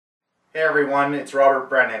Hey everyone, it's Robert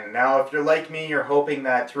Brennan. Now if you're like me, you're hoping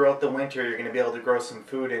that throughout the winter you're going to be able to grow some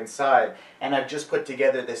food inside. And I've just put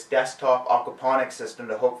together this desktop aquaponics system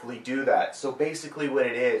to hopefully do that. So basically what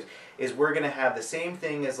it is we're going to have the same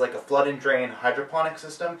thing as like a flood and drain hydroponic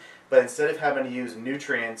system, but instead of having to use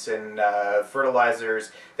nutrients and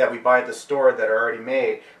fertilizers that we buy at the store that are already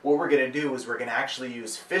made, what we're going to do is we're going to actually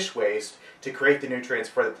use fish waste to create the nutrients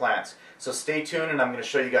for the plants. So stay tuned and I'm going to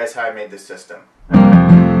show you guys how I made this system.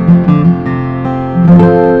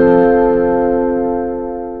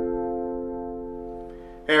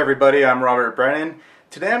 Hey everybody, I'm Robert Brennan.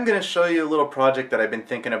 Today I'm going to show you a little project that I've been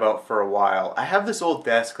thinking about for a while. I have this old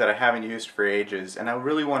desk that I haven't used for ages and I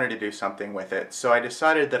really wanted to do something with it. So I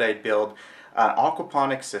decided that I'd build an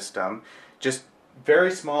aquaponics system, just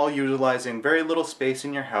very small, utilizing very little space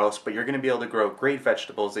in your house, but you're going to be able to grow great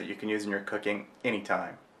vegetables that you can use in your cooking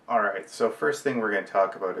anytime. Alright, so first thing we're going to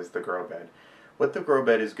talk about is the grow bed. What the grow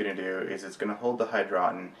bed is going to do is it's going to hold the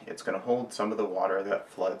hydroton, it's going to hold some of the water that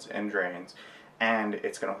floods and drains, and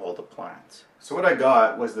it's going to hold the plants. So what I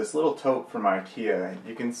got was this little tote from IKEA.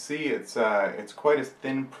 You can see it's quite a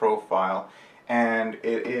thin profile, and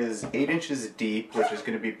it is 8 inches deep, which is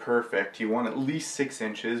going to be perfect. You want at least 6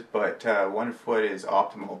 inches, but 1 foot is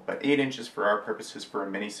optimal. But 8 inches for our purposes for a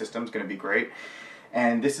mini system is going to be great.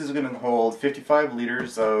 And this is going to hold 55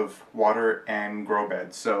 liters of water and grow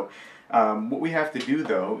bed. So what we have to do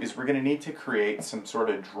though is we're going to need to create some sort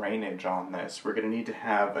of drainage on this. We're going to need to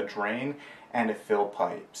have a drain and a fill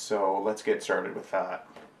pipe. So let's get started with that.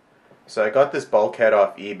 So I got this bulkhead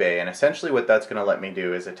off eBay, and essentially what that's going to let me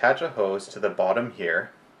do is attach a hose to the bottom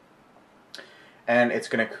here, and it's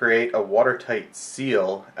going to create a watertight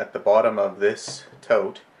seal at the bottom of this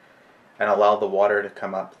tote and allow the water to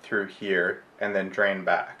come up through here and then drain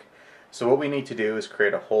back. So what we need to do is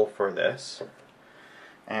create a hole for this.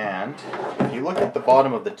 And if you look at the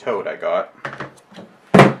bottom of the tote I got,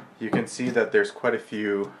 you can see that there's quite a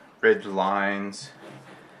few ridge lines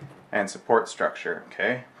and support structure.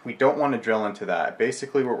 Okay, we don't want to drill into that.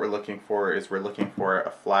 Basically what we're looking for is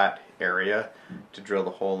a flat area to drill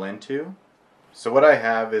the hole into. So what I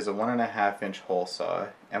have is a 1.5 inch hole saw,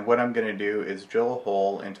 and what I'm going to do is drill a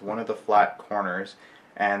hole into one of the flat corners,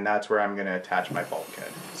 and that's where I'm going to attach my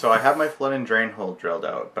bulkhead. So I have my flood and drain hole drilled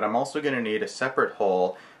out, but I'm also going to need a separate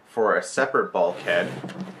hole for a separate bulkhead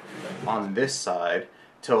on this side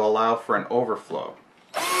to allow for an overflow.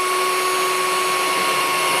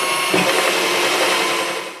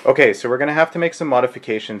 Okay, so we're going to have to make some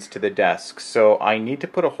modifications to the desk. So I need to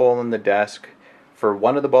put a hole in the desk for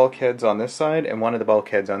one of the bulkheads on this side and one of the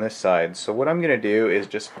bulkheads on this side. So what I'm going to do is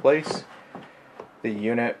just place the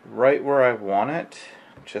unit right where I want it,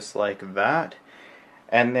 just like that.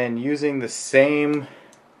 And then using the same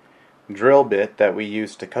drill bit that we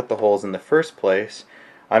used to cut the holes in the first place,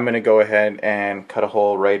 I'm going to go ahead and cut a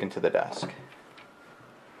hole right into the desk.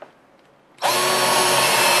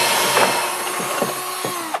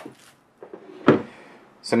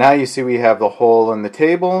 So now you see we have the hole in the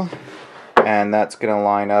table, and that's going to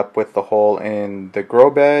line up with the hole in the grow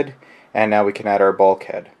bed, and now we can add our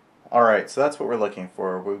bulkhead. Alright, so that's what we're looking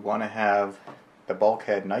for. We want to have the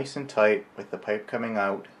bulkhead nice and tight with the pipe coming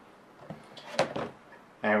out,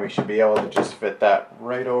 and we should be able to just fit that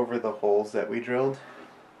right over the holes that we drilled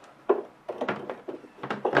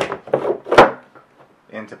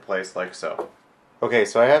into place like so. Okay,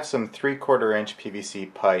 so I have some 3/4 inch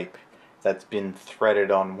PVC pipe that's been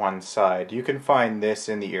threaded on one side. You can find this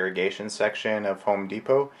in the irrigation section of Home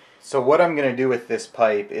Depot. So what I'm going to do with this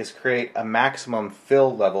pipe is create a maximum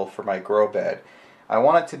fill level for my grow bed. I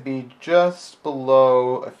want it to be just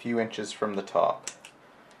below a few inches from the top.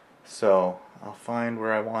 So I'll find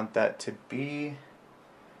where I want that to be,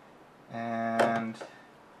 and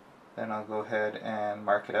then I'll go ahead and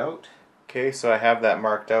mark it out. Okay, so I have that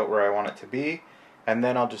marked out where I want it to be, and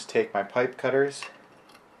then I'll just take my pipe cutters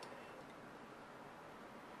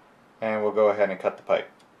and we'll go ahead and cut the pipe.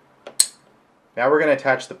 Now we're going to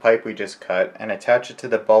attach the pipe we just cut and attach it to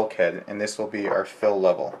the bulkhead, and this will be our fill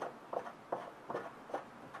level.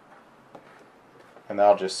 And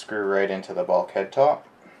that'll just screw right into the bulkhead top.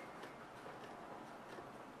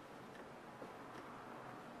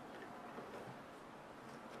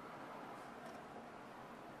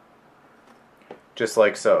 Just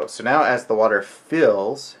like so. So now as the water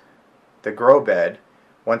fills the grow bed,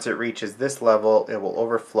 once it reaches this level, it will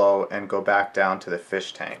overflow and go back down to the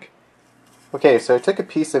fish tank. Okay, so I took a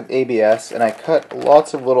piece of ABS and I cut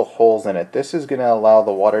lots of little holes in it. This is going to allow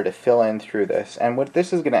the water to fill in through this. And what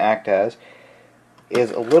this is going to act as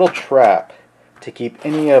is a little trap to keep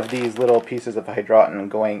any of these little pieces of hydroton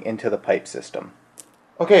going into the pipe system.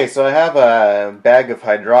 Okay, so I have a bag of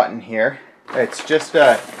hydroton here. It's just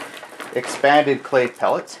expanded clay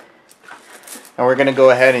pellets. And we're going to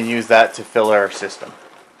go ahead and use that to fill our system.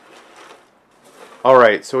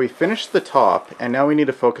 Alright, so we finished the top, and now we need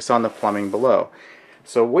to focus on the plumbing below.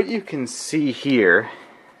 So what you can see here,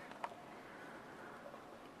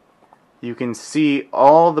 you can see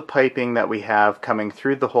all the piping that we have coming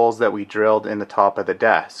through the holes that we drilled in the top of the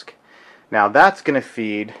desk. Now that's going to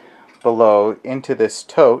feed below into this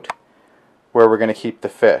tote where we're going to keep the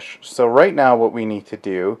fish. So right now what we need to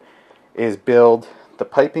do is build the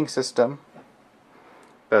piping system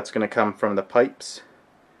that's going to come from the pipes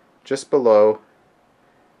just below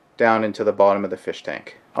down into the bottom of the fish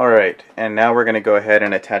tank. Alright, and now we're going to go ahead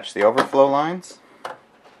and attach the overflow lines.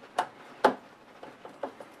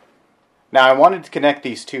 Now I wanted to connect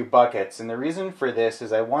these two buckets, and the reason for this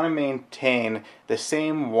is I want to maintain the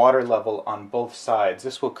same water level on both sides.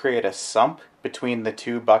 This will create a sump between the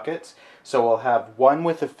two buckets, so we'll have one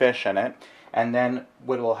with a fish in it, and then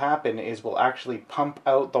what will happen is we'll actually pump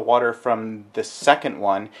out the water from the second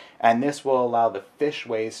one, and this will allow the fish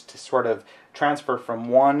waste to sort of transfer from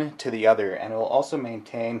one to the other, and it will also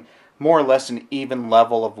maintain more or less an even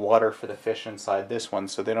level of water for the fish inside this one,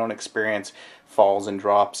 so they don't experience falls and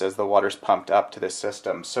drops as the water's pumped up to this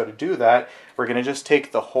system. So to do that, we're going to just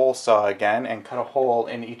take the hole saw again and cut a hole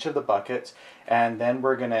in each of the buckets, and then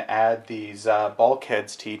we're going to add these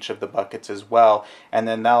bulkheads to each of the buckets as well, and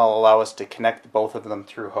then that'll allow us to connect both of them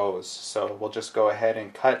through hose. So we'll just go ahead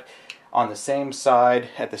and cut on the same side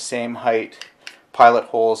at the same height pilot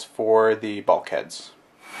holes for the bulkheads.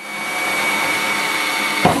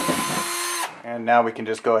 And now we can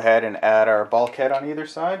just go ahead and add our bulkhead on either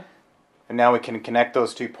side. And now we can connect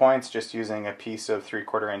those 2 points just using a piece of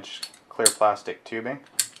 3/4 inch clear plastic tubing.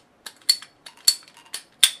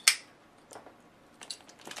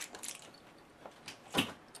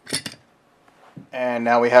 And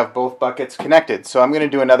now we have both buckets connected. So I'm going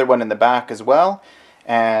to do another one in the back as well,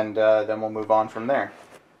 and then we'll move on from there.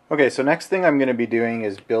 Okay, so next thing I'm going to be doing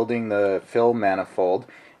is building the fill manifold.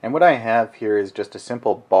 And what I have here is just a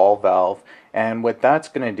simple ball valve, and what that's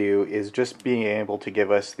going to do is just being able to give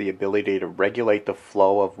us the ability to regulate the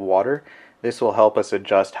flow of water. This will help us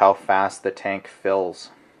adjust how fast the tank fills.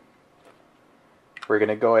 We're going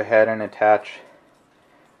to go ahead and attach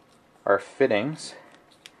our fittings.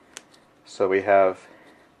 So we have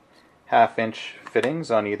 1/2 inch fittings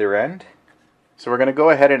on either end. So we're going to go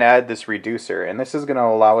ahead and add this reducer, and this is going to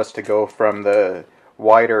allow us to go from the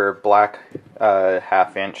wider black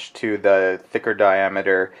 1/2 inch to the thicker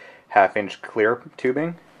diameter 1/2 inch clear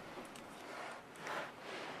tubing.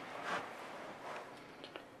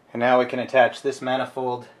 And now we can attach this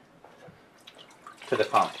manifold to the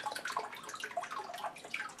pump.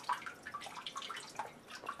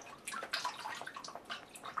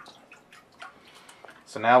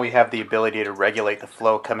 So now we have the ability to regulate the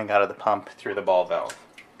flow coming out of the pump through the ball valve.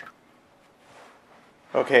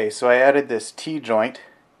 Okay, so I added this T-joint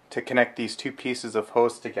to connect these two pieces of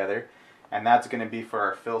hose together, and that's going to be for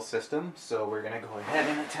our fill system. So we're going to go ahead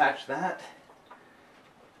and attach that.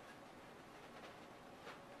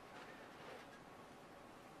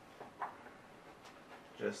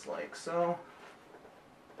 Just like so.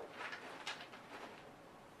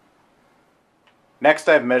 Next,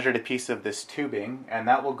 I've measured a piece of this tubing, and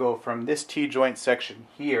that will go from this T-joint section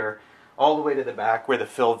here all the way to the back where the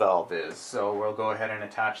fill valve is. So we'll go ahead and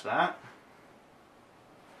attach that.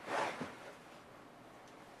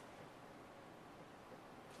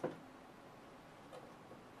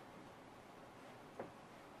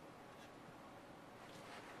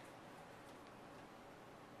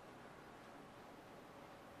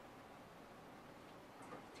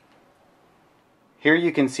 Here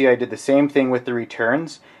you can see I did the same thing with the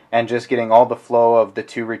returns, and just getting all the flow of the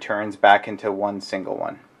two returns back into one single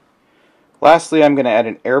one. Lastly, I'm going to add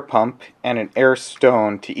an air pump and an air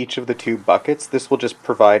stone to each of the two buckets. This will just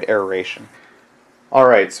provide aeration.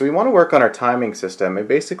 Alright, so we want to work on our timing system, and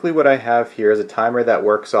basically what I have here is a timer that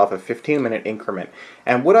works off a 15-minute increment.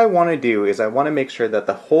 And what I want to do is I want to make sure that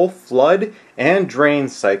the whole flood and drain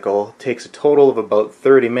cycle takes a total of about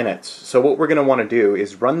 30 minutes. So what we're going to want to do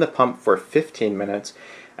is run the pump for 15 minutes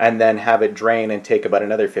and then have it drain and take about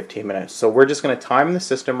another 15 minutes. So we're just going to time the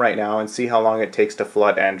system right now and see how long it takes to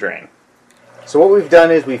flood and drain. So what we've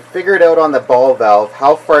done is we've figured out on the ball valve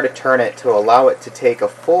how far to turn it to allow it to take a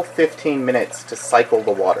full 15 minutes to cycle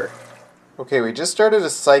the water. Okay, we just started a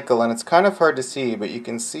cycle and it's kind of hard to see, but you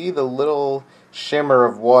can see the little shimmer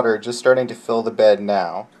of water just starting to fill the bed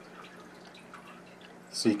now.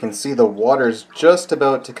 So you can see the water's just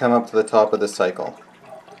about to come up to the top of the cycle.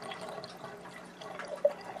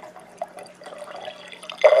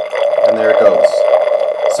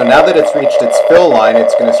 so now that it's reached its fill line,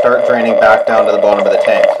 it's going to start draining back down to the bottom of the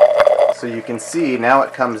tank. So you can see now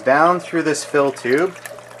it comes down through this fill tube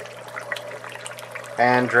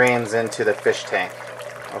and drains into the fish tank.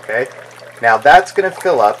 Okay, now that's going to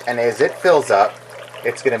fill up, and as it fills up,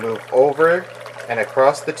 it's going to move over and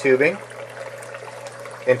across the tubing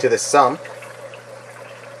into the sump.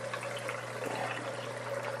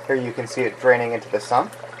 Here you can see it draining into the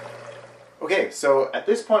sump. Okay, so at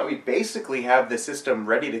this point we basically have the system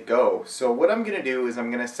ready to go. So what I'm going to do is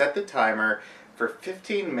I'm going to set the timer for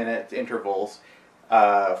 15-minute intervals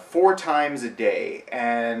 4 times a day.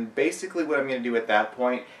 And basically what I'm going to do at that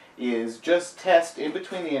point is just test in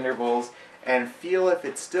between the intervals and feel if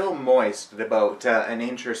it's still moist at about an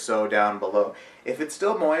inch or so down below. If it's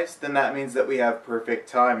still moist, then that means that we have perfect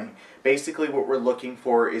timing. Basically what we're looking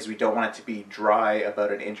for is we don't want it to be dry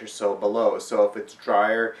about an inch or so below. So if it's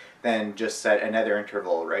drier, then just set another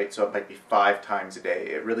interval, right? So it might be 5 times a day.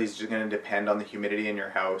 It really is just going to depend on the humidity in your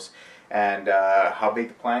house and how big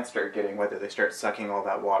the plants start getting, whether they start sucking all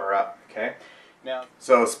that water up, okay? Now,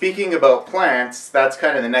 so speaking about plants, that's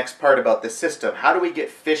kind of the next part about the system. How do we get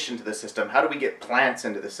fish into the system? How do we get plants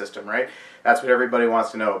into the system, right? That's what everybody wants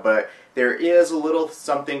to know. But there is a little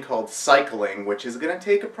something called cycling, which is going to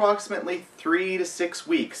take approximately 3 to 6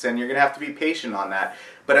 weeks, and you're going to have to be patient on that.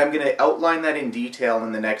 But I'm going to outline that in detail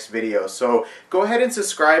in the next video. So go ahead and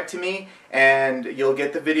subscribe to me, and you'll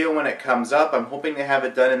get the video when it comes up. I'm hoping to have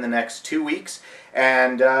it done in the next 2 weeks.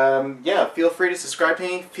 And yeah, feel free to subscribe to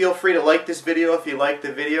me. Feel free to like this video if you like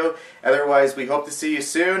the video. Otherwise, we hope to see you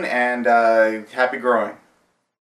soon, and happy growing.